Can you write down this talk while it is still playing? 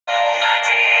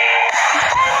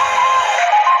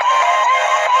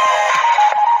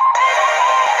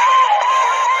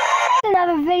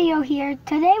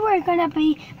we're gonna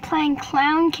be playing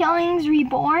Clown Killings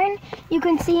Reborn. You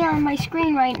can see on my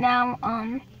screen right now.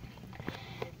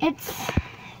 It's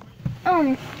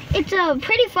a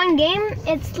pretty fun game.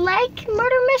 It's like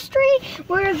murder mystery,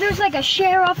 where there's like a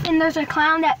sheriff and there's a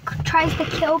clown that tries to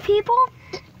kill people.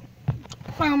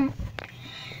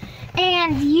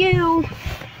 And you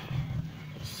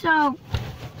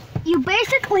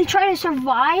basically try to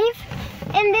survive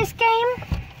in this game.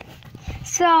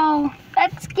 So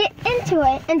let's get into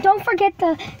it. And don't forget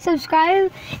to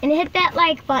subscribe and hit that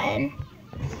like button.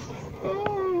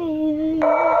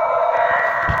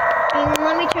 And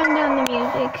let me turn down the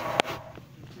music.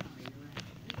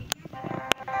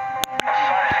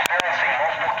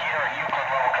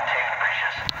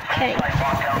 Okay.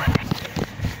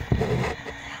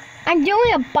 I'm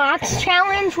doing a box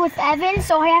challenge with Evan,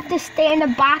 so I have to stay in a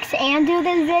box and do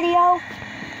this video.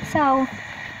 So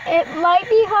it might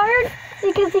be hard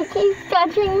because he keeps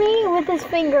touching me with his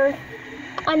finger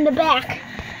on the back.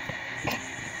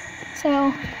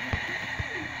 So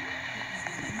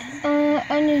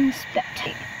I need to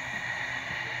spectate.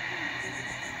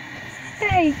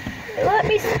 Hey, let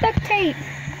me spectate.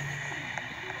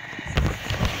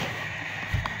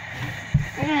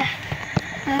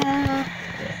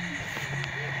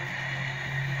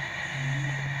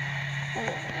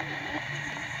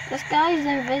 This guy's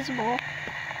invisible.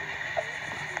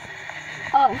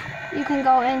 Oh, you can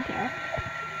go in here.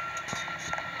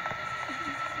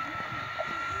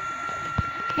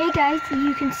 Hey guys,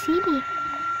 you can see me.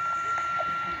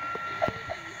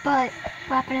 But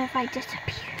what happens if I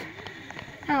disappear?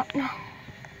 Oh no.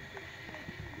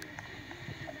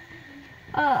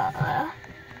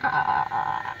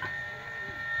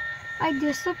 I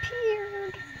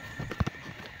disappeared.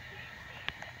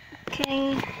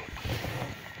 Okay.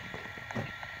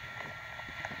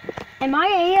 Am I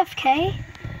AFK?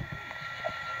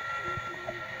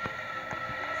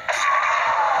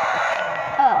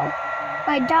 Oh,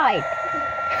 I died.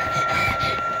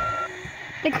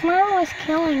 The clown was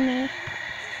killing me.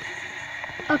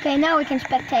 Okay, now we can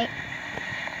spectate.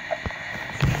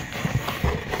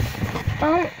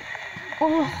 Oh,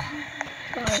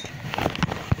 God.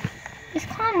 This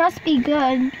clown must be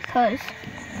good because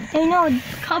they know a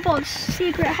couple of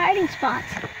secret hiding spots.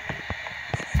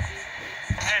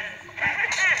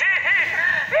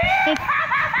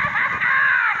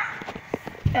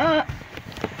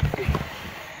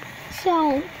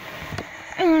 So,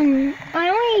 I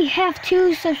only have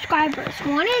 2 subscribers.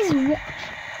 One is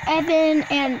Evan,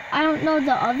 and I don't know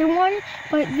the other one,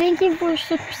 but thank you for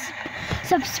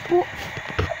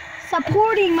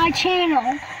supporting my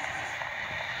channel.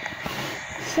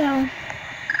 So,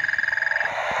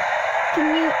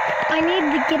 I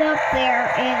need to get up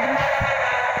there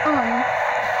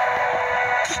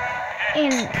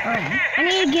I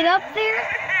need to get up there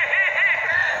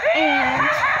and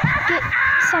get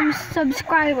some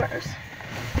subscribers.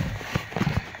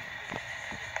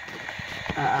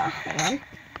 Hang on.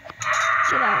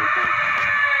 Get out of here.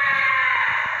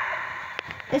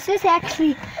 This is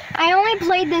actually, I only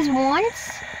played this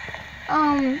once,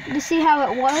 to see how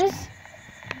it was.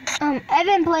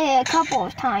 Evan played it a couple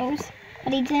of times,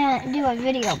 but he didn't do a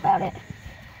video about it.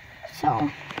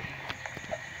 So,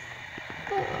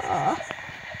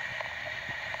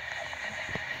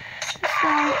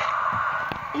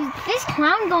 is this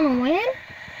clown gonna win?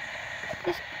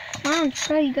 This clown's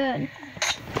pretty good.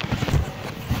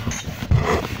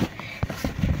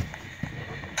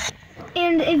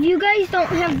 And if you guys don't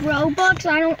have Robux,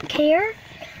 I don't care.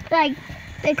 Like,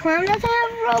 the clown doesn't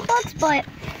have Robux, but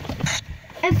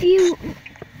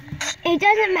it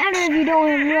doesn't matter if you don't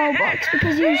have Robux,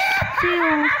 because you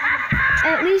still,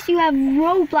 at least you have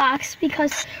Roblox,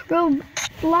 because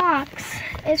Roblox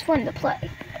is fun to play.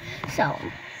 So,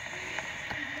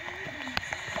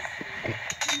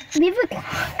 leave a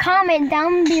comment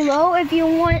down below if you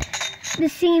want to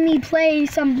see me play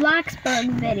some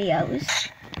Bloxburg videos.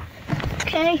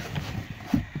 Okay?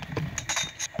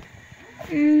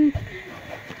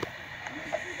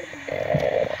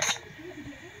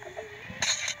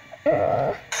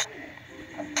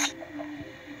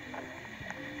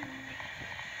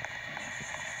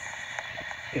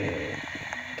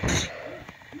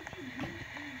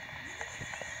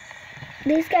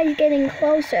 This guy's getting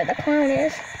closer, the clown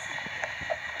is.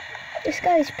 This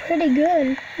guy's pretty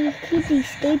good. He keeps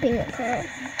escaping the clown.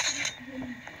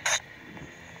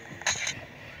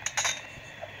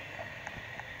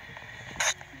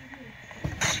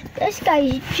 This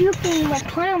guy's juking the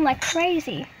clown like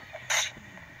crazy.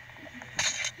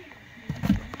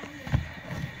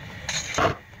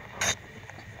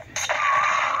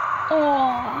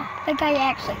 Oh, that guy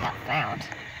actually got found.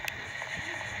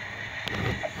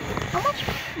 How much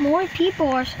more people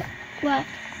are left?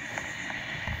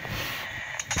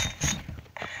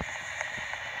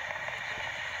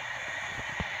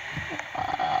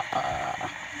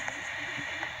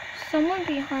 Someone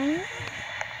behind me?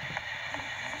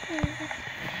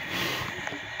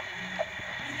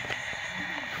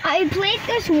 I played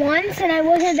this once and I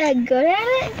wasn't that good at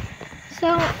it,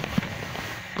 so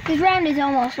this round is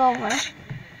almost over.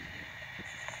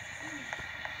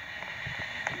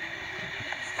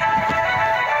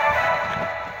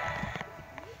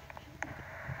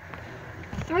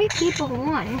 Three people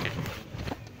won.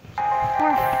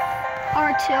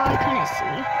 Or two, I couldn't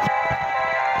see.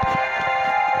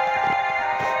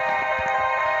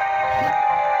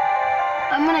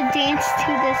 I'm gonna dance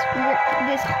to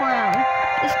this clown.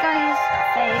 This guy is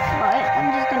fake, but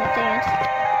I'm just gonna dance.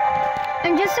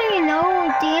 And just so you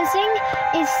know, dancing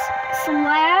is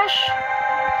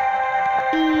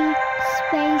 /E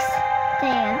space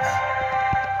dance.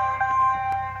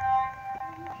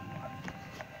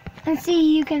 And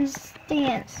see, you can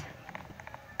dance.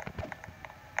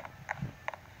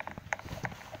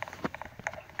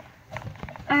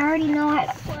 I already know how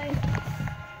to play.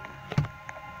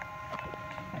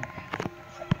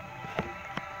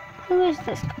 Who is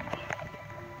this guy?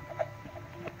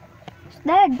 Is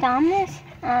that Adonis?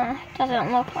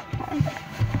 Doesn't look like one.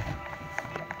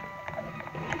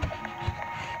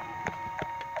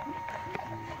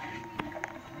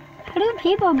 How do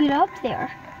people get up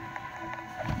there?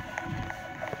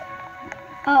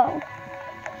 Oh,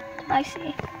 I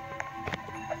see.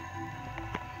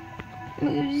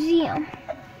 Museum.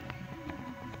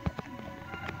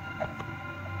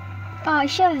 Oh, I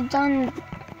should have done.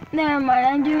 Never mind,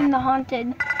 I'm doing the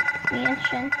haunted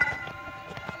mansion.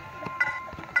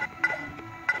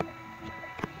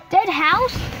 Dead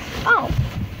house? Oh.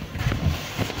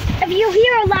 If you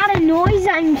hear a lot of noise,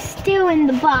 I'm still in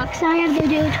the box. I have to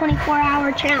do a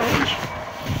 24-hour challenge.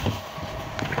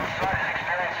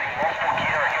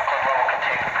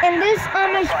 And this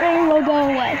on my screen will go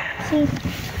away. See?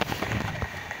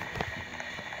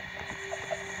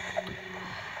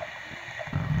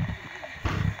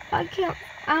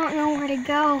 I don't know where to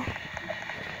go.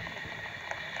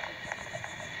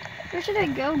 Where should I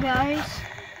go, guys?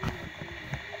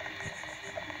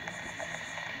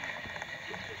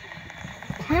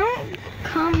 Town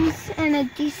comes in a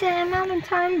decent amount of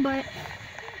time, but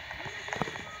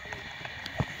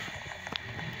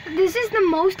this is the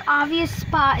most obvious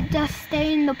spot. Just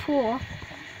stay in the pool.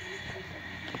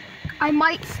 I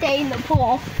might stay in the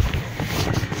pool.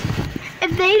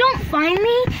 If they don't find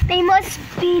me, they must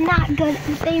be not good.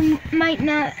 They might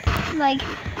not, like,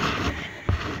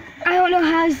 I don't know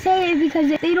how to say it, because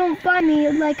if they don't find me,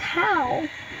 like, how?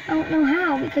 I don't know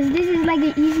how, because this is like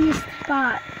the easiest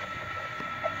spot.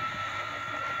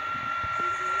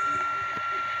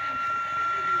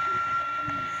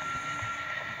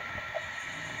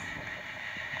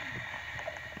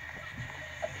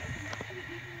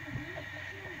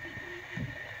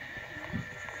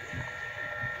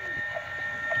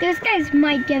 This guys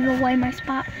might give away my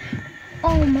spot.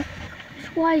 Oh my gosh,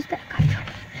 why is that guy trying?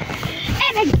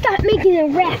 And I start making a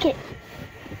racket.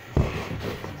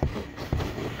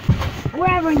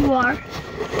 Wherever you are.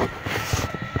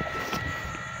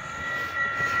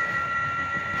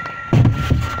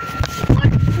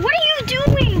 What are you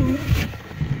doing?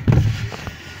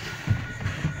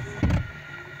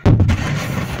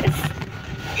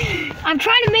 I'm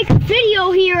trying to make a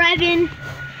video here, Evan.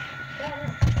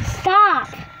 Stop.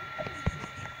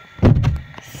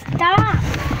 Stop!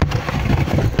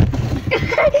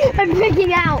 I'm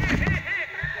freaking out.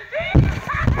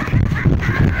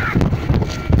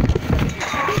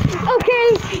 Okay,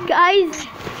 guys,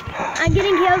 I'm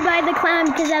getting killed by the clown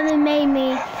because Evan made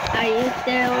me. Are you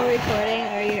still recording,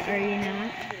 or are you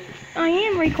not? I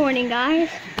am recording, guys.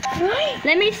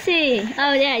 Let me see.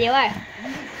 Oh yeah, you are.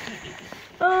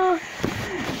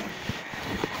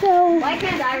 So. Why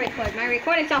can't I record? My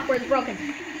recording software is broken.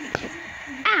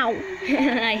 Ow!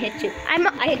 I hit you.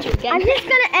 I hit you again. I'm just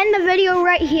gonna end the video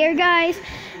right here, guys.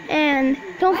 And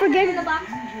don't forget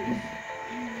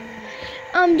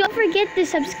to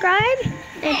subscribe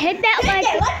and hit that like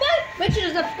button. Make sure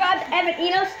to subscribe to Evan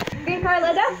Enos Green Car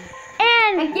Lego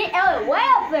and get Elliot way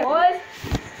up there, boys.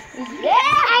 Yeah,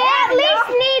 I at least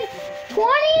need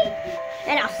 20.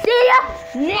 And I'll see ya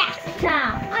next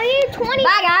time. I need 20.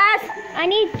 Bye, guys. I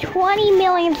need 20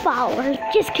 million followers.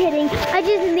 Just kidding. I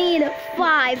just need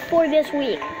 5 for this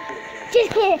week.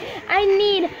 Just kidding. I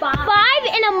need 5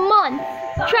 in a month.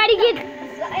 Try to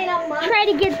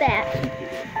get that.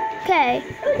 Okay.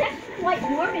 Ooh, that's quite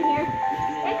warm in here.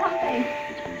 And comfy.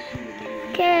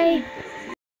 Okay.